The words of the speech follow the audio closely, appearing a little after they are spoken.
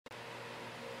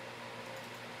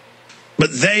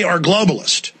but they are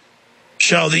globalist.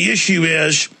 So the issue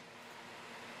is,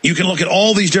 you can look at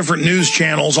all these different news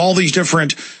channels, all these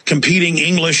different competing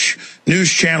English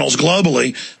news channels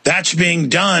globally. That's being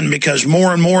done because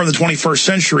more and more in the 21st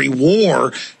century,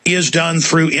 war is done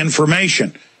through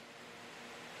information.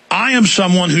 I am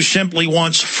someone who simply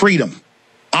wants freedom.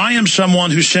 I am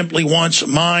someone who simply wants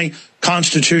my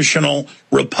constitutional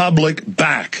republic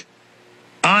back.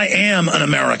 I am an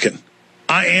American.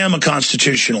 I am a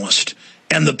constitutionalist.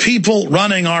 And the people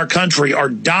running our country are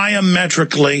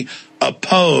diametrically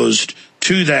opposed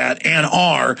to that and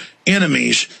are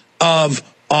enemies of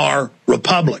our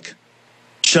republic.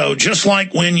 So just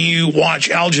like when you watch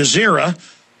Al Jazeera,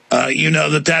 you know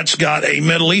that that's got a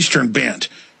Middle Eastern bent.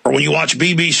 Or when you watch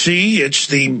BBC, it's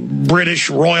the British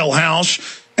royal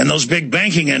house and those big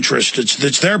banking interests.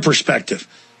 It's their perspective.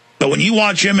 But when you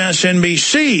watch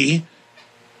MSNBC,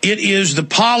 it is the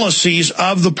policies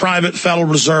of the private Federal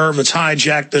Reserve that's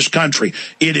hijacked this country.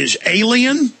 It is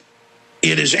alien.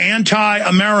 It is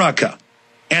anti-America.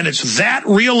 And it's that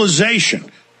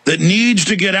realization that needs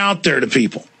to get out there to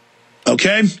people.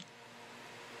 Okay?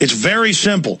 It's very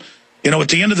simple. You know, at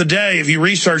the end of the day, if you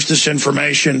research this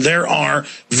information, there are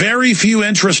very few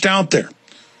interests out there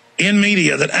in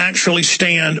media that actually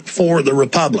stand for the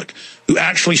Republic, who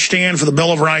actually stand for the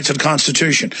Bill of Rights and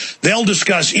Constitution. They'll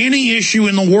discuss any issue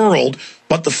in the world,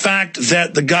 but the fact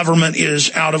that the government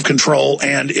is out of control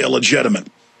and illegitimate.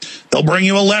 They'll bring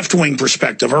you a left-wing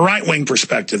perspective, a right-wing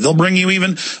perspective. They'll bring you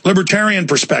even libertarian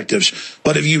perspectives.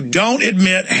 But if you don't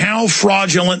admit how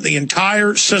fraudulent the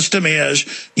entire system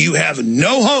is, you have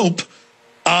no hope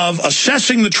of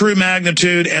assessing the true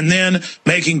magnitude and then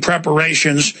making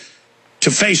preparations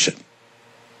to face it.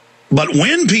 But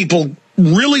when people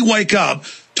really wake up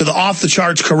to the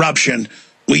off-the-charts corruption,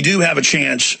 we do have a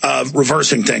chance of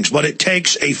reversing things. But it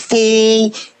takes a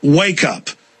full wake-up.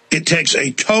 It takes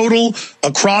a total,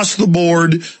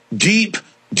 across-the-board, deep,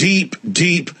 deep,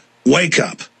 deep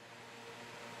wake-up.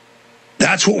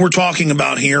 That's what we're talking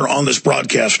about here on this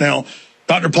broadcast. Now,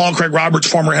 Dr. Paul Craig Roberts,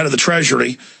 former head of the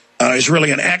Treasury, is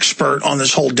really an expert on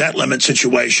this whole debt limit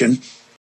situation.